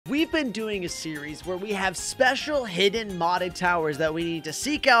we've been doing a series where we have special hidden modded towers that we need to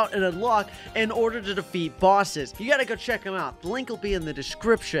seek out and unlock in order to defeat bosses. You gotta go check them out. The link will be in the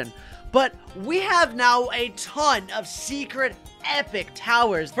description. But we have now a ton of secret epic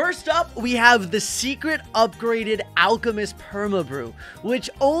towers. First up, we have the secret upgraded alchemist permabrew, which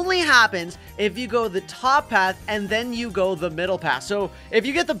only happens if you go the top path and then you go the middle path. So if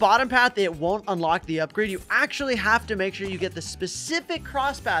you get the bottom path, it won't unlock the upgrade. You actually have to make sure you get the specific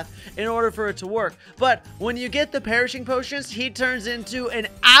cross path in order for it to work. But when you get the perishing potions, he turns into an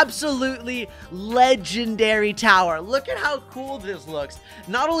absolutely legendary tower. Look at how cool this looks.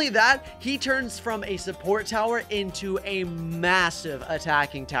 Not only that, he turns from a support tower into a massive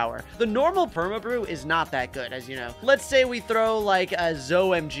attacking tower. The normal permabrew is not that good, as you know. Let's say we throw like a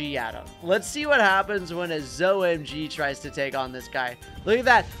ZOMG at him. Let's see what happens when a ZOMG tries to take on this guy. Look at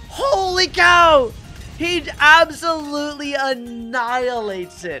that. Holy cow! He absolutely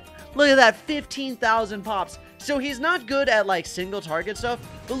annihilates it. Look at that, 15,000 pops. So he's not good at like single target stuff,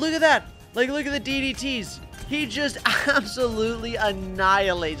 but look at that. Like, look at the DDTs. He just absolutely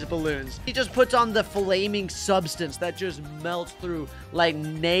annihilates balloons. He just puts on the flaming substance that just melts through like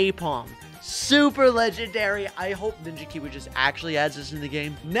napalm. Super legendary. I hope Ninja Kiwi just actually adds this in the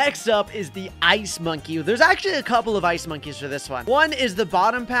game. Next up is the Ice Monkey. There's actually a couple of Ice Monkeys for this one. One is the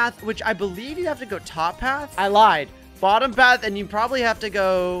bottom path, which I believe you have to go top path. I lied. Bottom path, and you probably have to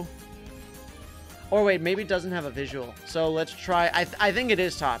go... Or wait, maybe it doesn't have a visual. So let's try... I think it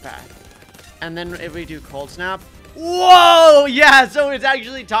is top path. And then if we do cold snap, whoa, yeah, so it's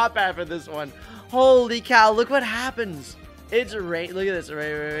actually top path for this one. Holy cow, look what happens. It's right, look at this,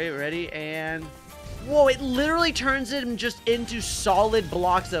 ready, and whoa, it literally turns him just into solid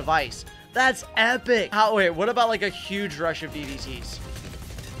blocks of ice. That's epic. Wait, what about like a huge rush of DDTs?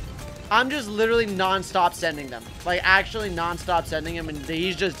 I'm just literally non-stop sending them. Like actually non-stop sending him, and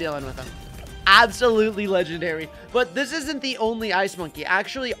he's just dealing with them. Absolutely legendary. But this isn't the only Ice Monkey.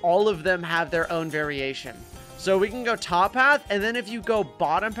 Actually, all of them have their own variation. So we can go top path, and then if you go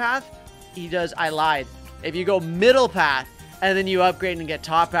bottom path, he does... I lied. If you go middle path, and then you upgrade and get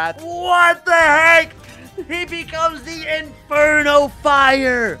top path, what the heck? He becomes the Inferno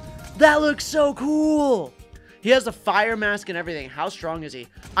Fire. That looks so cool. He has a fire mask and everything. How strong is he?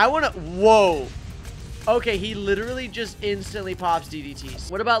 I want to... Whoa. Okay, he literally just instantly pops DDTs.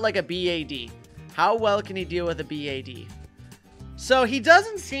 What about like a BAD? How well can he deal with a BAD? So he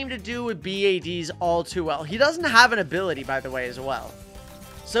doesn't seem to do with BADs all too well. He doesn't have an ability, by the way, as well.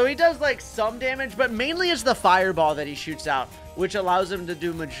 So he does like some damage, but mainly it's the fireball that he shoots out, which allows him to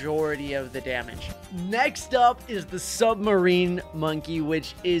do majority of the damage. Next up is the submarine monkey,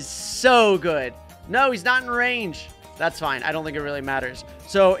 which is so good. No, he's not in range. That's fine. I don't think it really matters.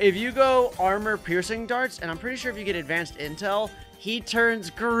 So if you go armor piercing darts, and I'm pretty sure if you get advanced intel, he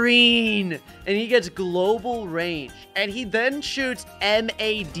turns green and he gets global range, and he then shoots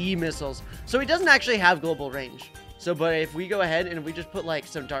MAD missiles. So he doesn't actually have global range. So, but if we go ahead and we just put like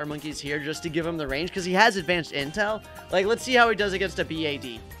some dart monkeys here just to give him the range, because he has advanced intel, like let's see how he does against a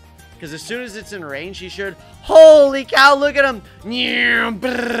BAD. Because as soon as it's in range, he should... Holy cow, look at him!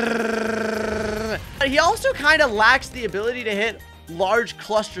 He also kind of lacks the ability to hit large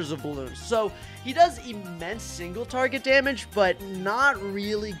clusters of balloons. So he does immense single target damage, but not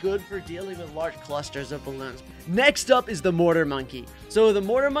really good for dealing with large clusters of balloons. Next up is the Mortar Monkey. So the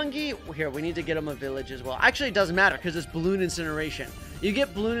Mortar Monkey, here, we need to get him a village as well. Actually, it doesn't matter because it's Balloon Incineration. You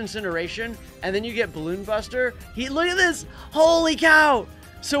get Balloon Incineration, and then you get Balloon Buster. Look at this! Holy cow!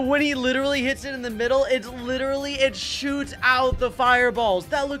 So when he literally hits it in the middle, it shoots out the fireballs.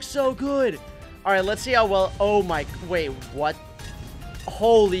 That looks so good. All right, let's see how well... Oh my... Wait, what?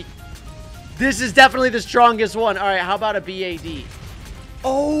 Holy... This is definitely the strongest one. All right, how about a BAD?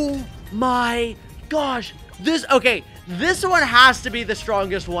 Oh my gosh. Okay, this one has to be the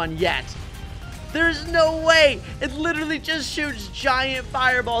strongest one yet. There's no way. It literally just shoots giant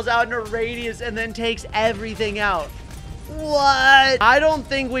fireballs out in a radius and then takes everything out. What? I don't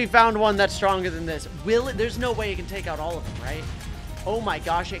think we found one that's stronger than this. Will it? There's no way it can take out all of them, right? Oh my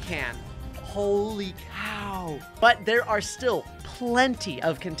gosh, it can. Holy cow. But there are still plenty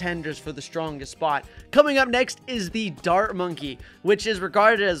of contenders for the strongest spot. Coming up next is the Dart Monkey, which is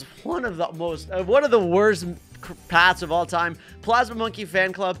regarded as one of the worst paths of all time. Plasma Monkey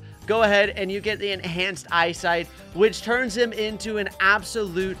Fan Club. Go ahead and you get the enhanced eyesight, which turns him into an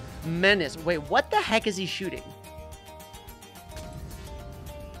absolute menace. Wait, what the heck is he shooting?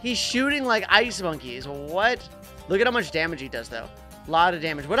 He's shooting like ice monkeys. What? Look at how much damage he does, though. A lot of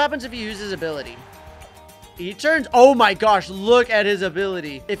damage. What happens if you use his ability? He turns... Oh my gosh, look at his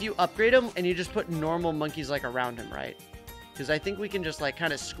ability. If you upgrade him and you just put normal monkeys like around him, right? because I think we can just like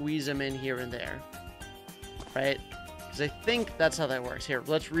kind of squeeze them in here and there, right? Because I think that's how that works. Here,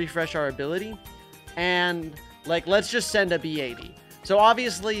 let's refresh our ability, and like let's just send a BTD. So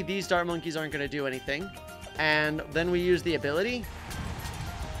obviously these dart monkeys aren't going to do anything, and then we use the ability.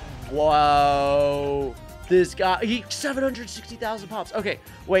 Whoa, this guy, he 760,000 pops. Okay,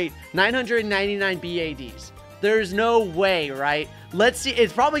 wait, 999 BTDs. There's no way, right? Let's see.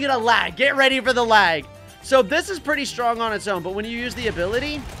 It's probably gonna lag. Get ready for the lag. So this is pretty strong on its own, but when you use the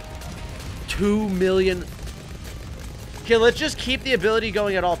ability, 2 million. Okay, let's just keep the ability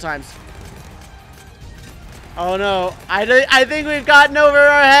going at all times. Oh no, I think we've gotten over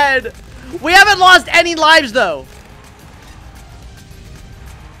our head. We haven't lost any lives though.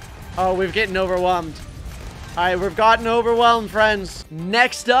 Oh, we're getting overwhelmed. All right, we've gotten overwhelmed, friends.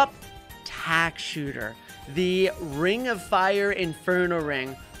 Next up, tack shooter. The Ring of Fire Inferno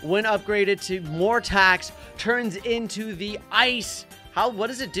Ring, when upgraded to more tax, turns into the ice. What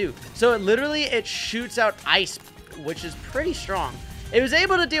does it do? So it shoots out ice, which is pretty strong. It was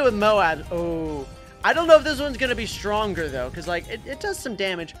able to deal with Moab. Oh, I don't know if this one's going to be stronger though, because like it does some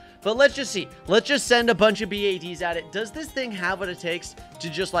damage. But let's just see. Let's just send a bunch of BTDs at it. Does this thing have what it takes to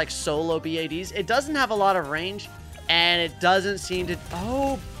just like solo BTDs? It doesn't have a lot of range, and it doesn't seem to...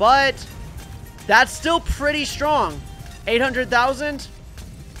 Oh, but... that's still pretty strong. 800,000.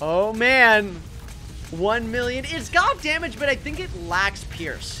 Oh, man. 1 million. It's got damage, but I think it lacks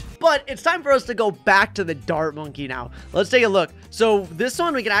pierce. But it's time for us to go back to the dart monkey now. Let's take a look. So this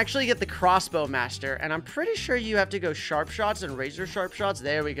one, we can actually get the crossbow master. And I'm pretty sure you have to go sharp shots and razor sharp shots.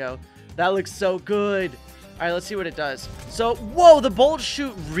 There we go. That looks so good. All right, let's see what it does. So, whoa, the bolts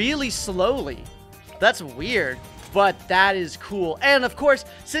shoot really slowly. That's weird. But that is cool. And of course,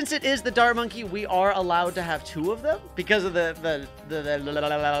 since it is the dart monkey, we are allowed to have 2 of them because of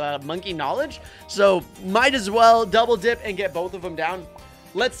the monkey knowledge. So might as well double dip and get both of them down.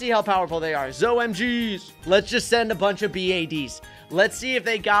 Let's see how powerful they are. ZOMGs. Let's just send a bunch of BTDs. Let's see if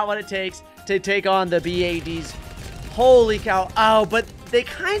they got what it takes to take on the BTDs. Holy cow. Oh, but they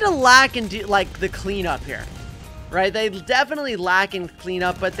kind of lack in like the cleanup here. Right? They definitely lack in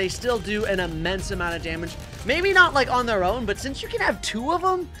cleanup, but they still do an immense amount of damage. Maybe not like on their own, but since you can have 2 of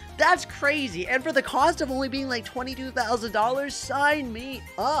them, that's crazy. And for the cost of only being like $22,000, sign me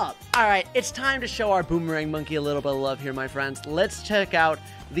up. All right, it's time to show our boomerang monkey a little bit of love here, my friends. Let's check out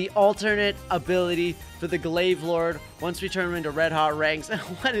the alternate ability for the Glaive Lord once we turn him into red hot ranks.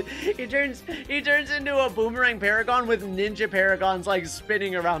 he turns into a boomerang paragon with ninja paragons like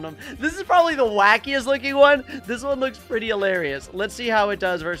spinning around him. This is probably the wackiest looking one. This one looks pretty hilarious. Let's see how it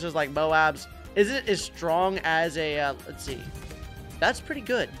does versus like Moab's. Is it as strong as a, let's see. That's pretty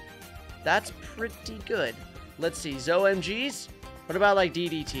good. That's pretty good. Let's see, ZOMGs. What about like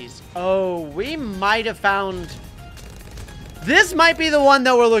DDTs? Oh, we might have found... This might be the one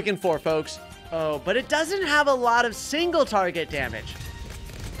that we're looking for, folks. Oh, but it doesn't have a lot of single target damage.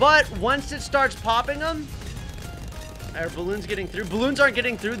 But once it starts popping them... Are balloons getting through? Balloons aren't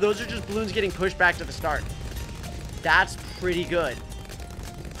getting through. Those are just balloons getting pushed back to the start. That's pretty good.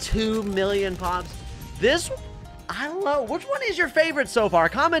 2 million pops. This, I don't know. Which one is your favorite so far?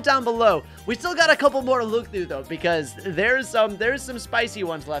 Comment down below. We still got a couple more to look through though, because there's some spicy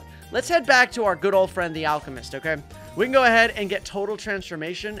ones left. Let's head back to our good old friend, the alchemist, okay? We can go ahead and get total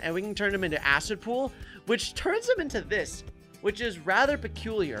transformation, and we can turn him into acid pool, which turns him into this, which is rather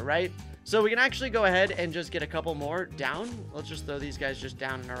peculiar, right? So we can actually go ahead and just get a couple more down. Let's just throw these guys just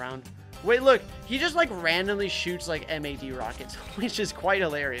down and around. Wait, look, he just like randomly shoots like MAD rockets, which is quite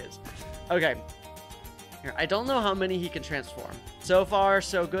hilarious. Okay. Here, I don't know how many he can transform. So far,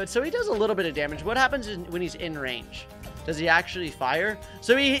 so good. So he does a little bit of damage. What happens when he's in range? Does he actually fire?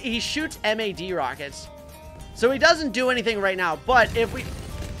 So he shoots MAD rockets. So he doesn't do anything right now, but if we...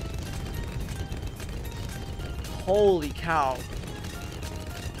 Holy cow.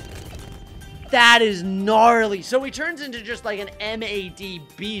 That is gnarly. So he turns into just like an MAD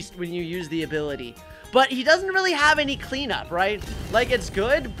beast when you use the ability. But he doesn't really have any cleanup, right? Like, it's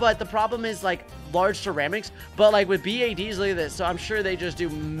good, but the problem is like large ceramics. But like with BTDs, look at this. So I'm sure they just do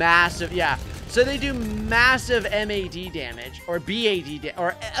massive, yeah. So they do massive MAD damage, or BTD,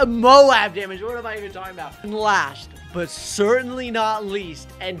 or Moab damage. What am I even talking about? And last, but certainly not least,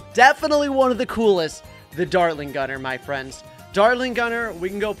 and definitely one of the coolest, the Dartling Gunner, my friends. Dartling Gunner, we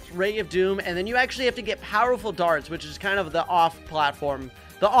can go Ray of Doom, and then you actually have to get powerful darts, which is kind of the off platform.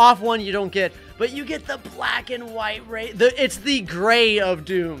 The off one you don't get, but you get the black and white ray. It's the Gray of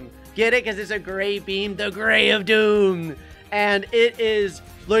Doom. Get it? Because it's a gray beam. The Gray of Doom. And it is,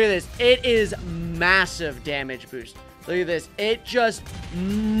 look at this. It is massive damage boost. Look at this. It just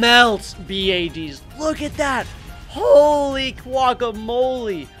melts BADs. Look at that. Holy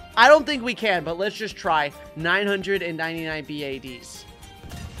guacamole. I don't think we can, but let's just try. 999 BADs.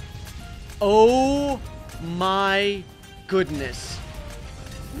 Oh my goodness.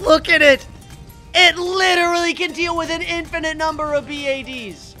 Look at it. It literally can deal with an infinite number of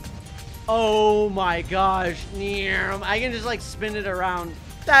BADs. Oh my gosh. I can just like spin it around.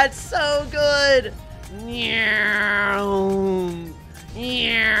 That's so good.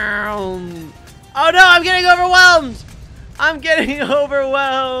 Oh no, I'm getting overwhelmed. I'm getting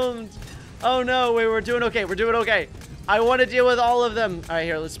overwhelmed. Oh no, we're doing okay. We're doing okay. I want to deal with all of them. All right,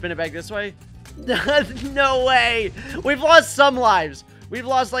 here, let's spin it back this way. No way. We've lost some lives. We've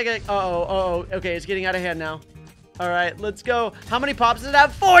lost like a... Uh-oh. Okay, it's getting out of hand now. All right, let's go. How many pops does it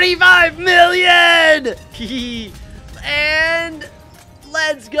have? 45 million! And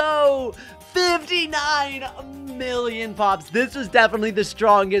let's go. 59 million pops. This was definitely the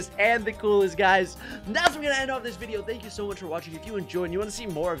strongest and the coolest, guys. That's where we're gonna end off this video. Thank you so much for watching. If you enjoyed and you want to see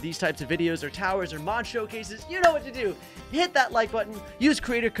more of these types of videos or towers or mod showcases, you know what to do. Hit that like button. Use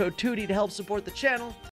creator code 2D to help support the channel.